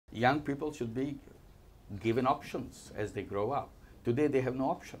Young people should be given options as they grow up. Today they have no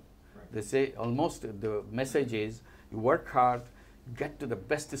option. Right. They say almost the message is you work hard, get to the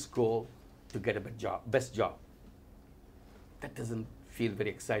best school to get a best job. That doesn't feel very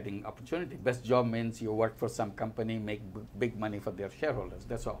exciting opportunity. Best job means you work for some company, make big money for their shareholders.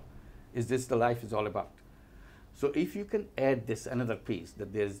 That's all. Is this the life is all about? So if you can add this another piece,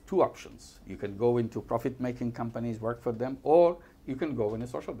 that there's two options. You can go into profit-making companies, work for them, or you can go in a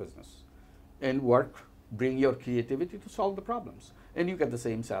social business and work, bring your creativity to solve the problems. And you get the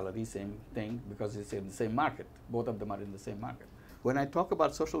same salary, same thing, because it's in the same market. Both of them are in the same market. When I talk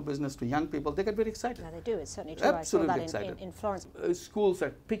about social business to young people, they get very excited. Yeah, they do. It's certainly true. Absolutely I saw that in Florence. Schools are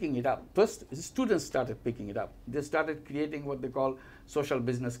picking it up. First, students started picking it up. They started creating what they call social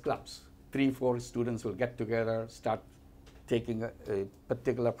business clubs. 3-4 students will get together, start taking a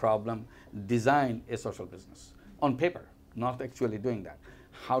particular problem, design a social business on paper, not actually doing that,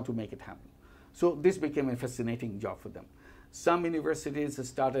 how to make it happen. So this became a fascinating job for them. Some universities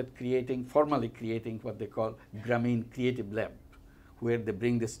started formally creating what they call Grameen Creative Lab, where they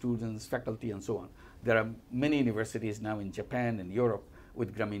bring the students, faculty, and so on. There are many universities now in Japan and Europe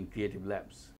with Grameen Creative Labs.